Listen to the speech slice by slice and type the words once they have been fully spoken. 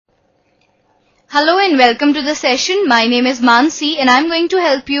Hello and welcome to the session. My name is Mansi and I am going to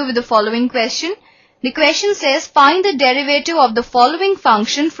help you with the following question. The question says find the derivative of the following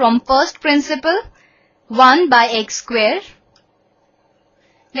function from first principle 1 by x square.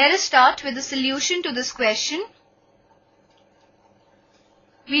 Let us start with the solution to this question.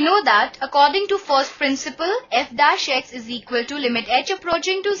 We know that according to first principle f dash x is equal to limit h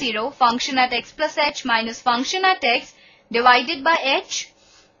approaching to 0 function at x plus h minus function at x divided by h.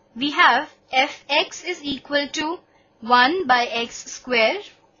 We have fx is equal to 1 by x square.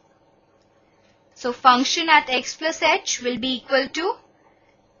 So function at x plus h will be equal to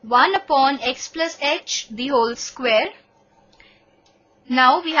 1 upon x plus h the whole square.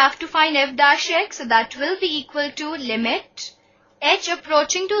 Now we have to find f dash x, so that will be equal to limit h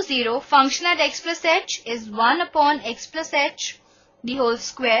approaching to 0 function at x plus h is 1 upon x plus h the whole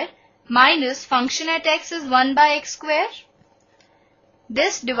square minus function at x is 1 by x square.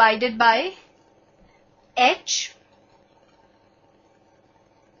 This divided by h.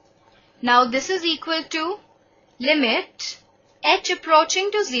 Now this is equal to limit h approaching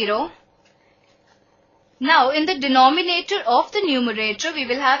to 0. Now in the denominator of the numerator we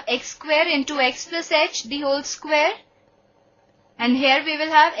will have x square into x plus h the whole square, and here we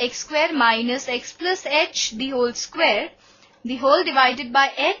will have x square minus x plus h the whole square, the whole divided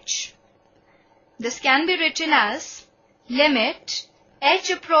by h. This can be written as limit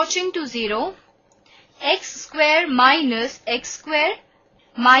h approaching to 0, x square minus x square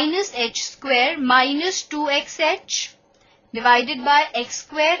minus h square minus 2xh divided by x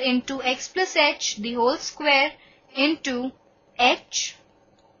square into x plus h the whole square into h.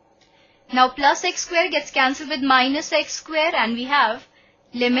 Now plus x square gets cancelled with minus x square and we have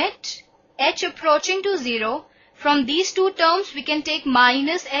limit h approaching to 0. From these two terms we can take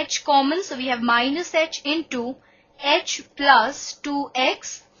minus h common, so we have minus h into h plus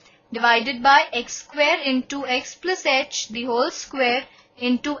 2x divided by x square into x plus h the whole square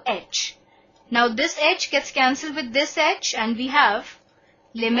into h. Now this h gets cancelled with this h and we have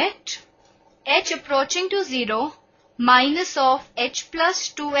limit h approaching to 0 minus of h plus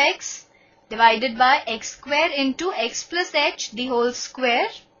 2x divided by x square into x plus h the whole square.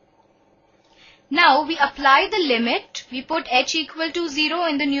 Now we apply the limit, we put h equal to 0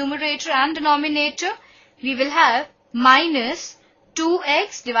 in the numerator and denominator. We will have minus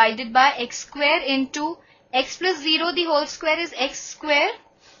 2x divided by x square into x plus 0 the whole square is x square.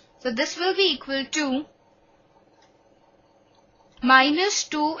 So this will be equal to minus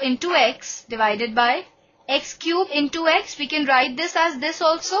 2 into x divided by x cube into x. We can write this as this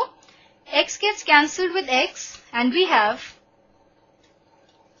also. X gets cancelled with x and we have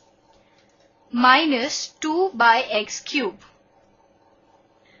minus 2 by x cube.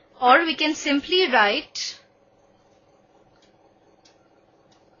 Or we can simply write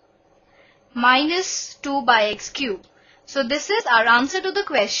minus 2 by x cube. So this is our answer to the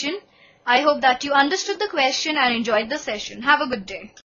question. I hope that you understood the question and enjoyed the session. Have a good day.